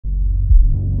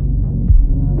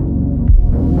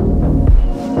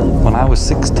I was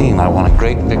 16, I won a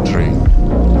great victory.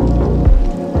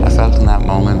 I felt in that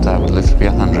moment I would live to be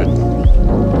 100.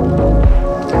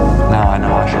 Now I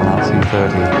know I shall not see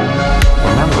 30.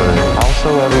 Remember that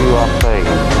howsoever you are played,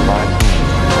 by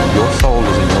whom, your soul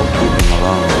is in your keeping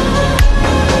alone.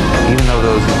 Even though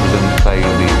those who presume to play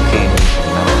you be kings and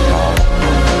men of power,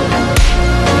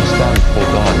 when you stand before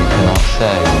God, you cannot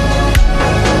say,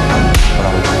 but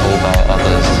I was told by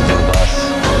others to do thus,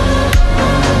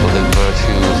 or that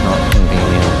virtue was not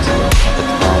convenient at the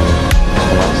time,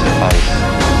 will not suffice.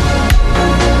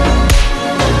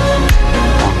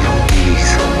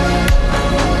 Please.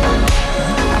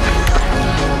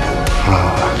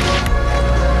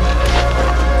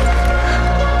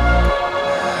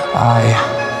 I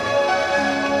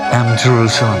am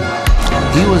Jerusalem.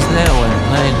 He was there when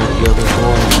playing with the other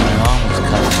boy and my arm was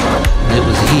cut. And it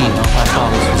was he, not my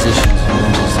father's physicians, who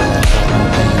wanted to